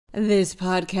This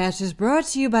podcast is brought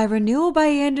to you by Renewal by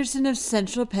Andersen of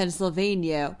Central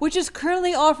Pennsylvania, which is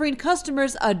currently offering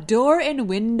customers a door and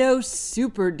window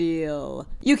super deal.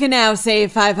 You can now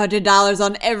save $500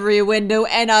 on every window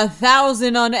and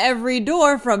 $1,000 on every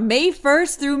door from May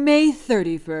 1st through May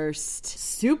 31st.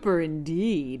 Super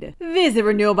indeed. Visit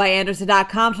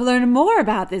renewalbyandersen.com to learn more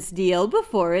about this deal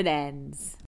before it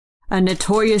ends. A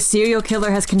notorious serial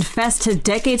killer has confessed to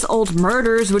decades-old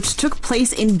murders which took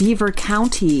place in Beaver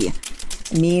County.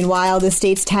 Meanwhile, the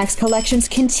state's tax collections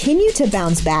continue to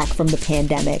bounce back from the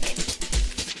pandemic.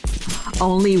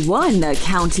 Only one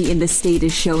county in the state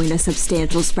is showing a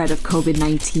substantial spread of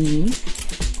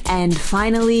COVID-19. And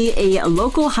finally, a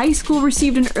local high school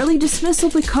received an early dismissal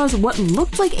because what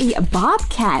looked like a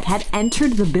bobcat had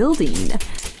entered the building.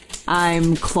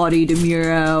 I'm Claudia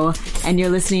DeMuro, and you're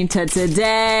listening to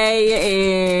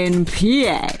Today in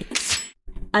PA.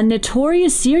 A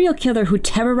notorious serial killer who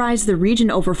terrorized the region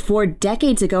over 4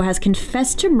 decades ago has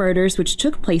confessed to murders which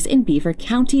took place in Beaver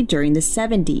County during the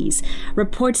 70s,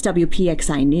 reports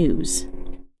WPXI News.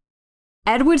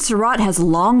 Edward Surratt has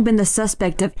long been the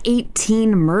suspect of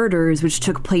 18 murders which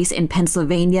took place in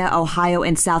Pennsylvania, Ohio,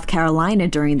 and South Carolina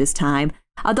during this time,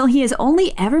 although he has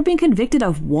only ever been convicted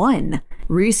of 1.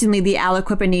 Recently, the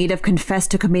Aliquippa native confessed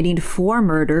to committing 4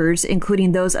 murders,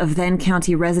 including those of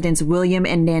then-county residents William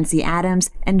and Nancy Adams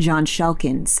and John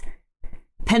Shelkins.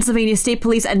 Pennsylvania State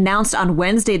Police announced on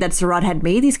Wednesday that Surratt had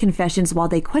made these confessions while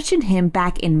they questioned him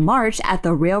back in March at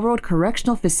the Railroad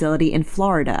Correctional Facility in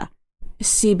Florida.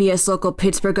 CBS Local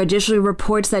Pittsburgh additionally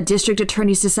reports that district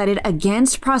attorneys decided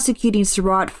against prosecuting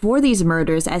Surratt for these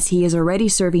murders as he is already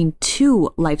serving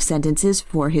 2 life sentences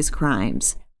for his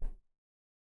crimes.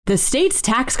 The state's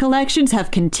tax collections have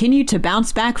continued to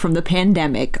bounce back from the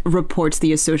pandemic, reports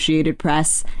the Associated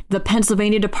Press. The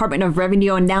Pennsylvania Department of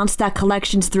Revenue announced that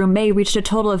collections through May reached a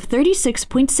total of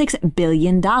 $36.6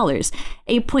 billion,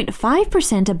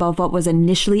 8.5% above what was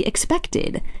initially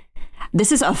expected.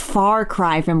 This is a far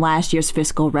cry from last year's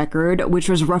fiscal record, which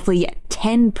was roughly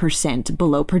 10%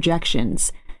 below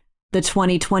projections. The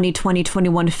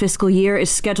 2020-2021 fiscal year is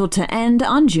scheduled to end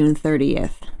on June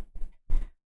 30th.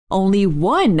 Only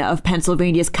one of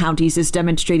Pennsylvania's counties is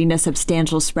demonstrating a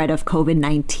substantial spread of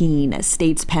COVID-19,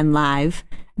 states PennLive.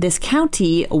 This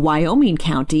county, Wyoming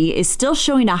County, is still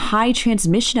showing a high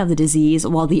transmission of the disease,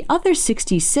 while the other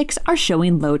 66 are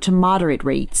showing low to moderate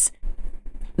rates.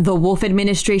 The Wolf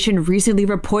administration recently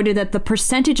reported that the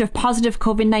percentage of positive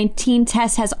COVID-19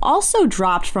 tests has also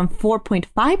dropped from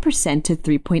 4.5% to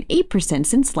 3.8%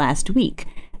 since last week,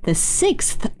 the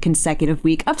 6th consecutive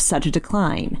week of such a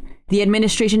decline. The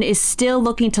administration is still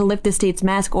looking to lift the state's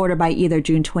mask order by either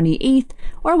June 28th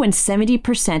or when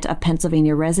 70% of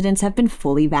Pennsylvania residents have been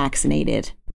fully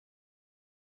vaccinated.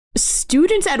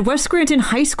 Students at West Scranton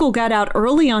High School got out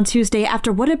early on Tuesday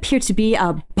after what appeared to be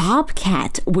a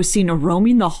bobcat was seen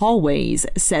roaming the hallways,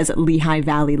 says Lehigh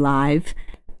Valley Live.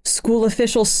 School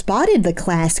officials spotted the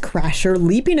class crasher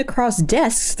leaping across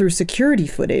desks through security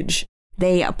footage.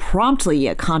 They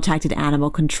promptly contacted Animal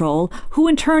Control, who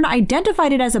in turn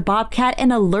identified it as a bobcat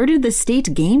and alerted the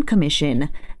State Game Commission.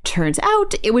 Turns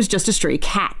out it was just a stray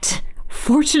cat.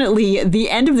 Fortunately,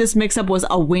 the end of this mix-up was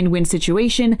a win-win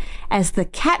situation, as the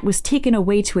cat was taken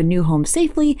away to a new home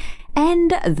safely,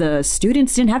 and the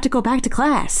students didn't have to go back to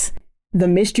class. The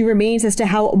mystery remains as to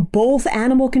how both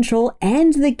Animal Control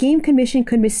and the Game Commission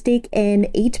could mistake an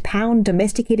 8-pound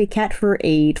domesticated cat for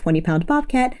a 20-pound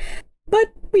bobcat, but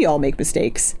we all make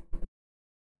mistakes.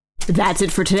 That's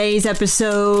it for today's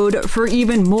episode. For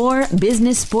even more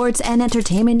business, sports, and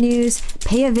entertainment news,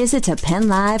 pay a visit to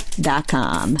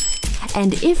PennLive.com.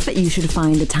 And if you should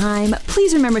find the time,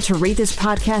 please remember to rate this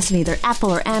podcast on either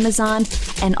Apple or Amazon,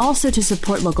 and also to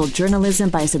support local journalism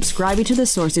by subscribing to the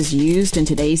sources used in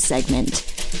today's segment.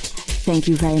 Thank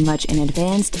you very much in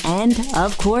advance, and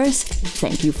of course,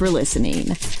 thank you for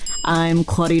listening. I'm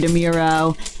Claudia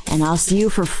DeMuro, and I'll see you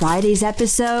for Friday's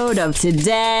episode of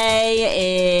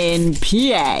Today in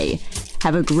PA.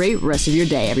 Have a great rest of your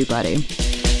day, everybody.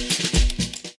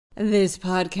 This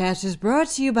podcast is brought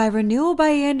to you by Renewal by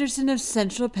Andersen of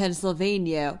Central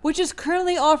Pennsylvania, which is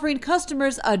currently offering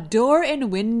customers a door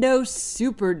and window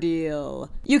super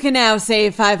deal. You can now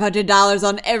save $500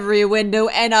 on every window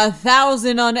and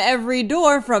 $1,000 on every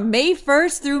door from May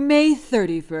 1st through May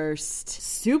 31st.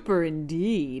 Super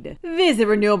indeed. Visit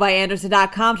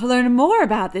renewalbyandersen.com to learn more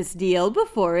about this deal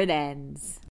before it ends.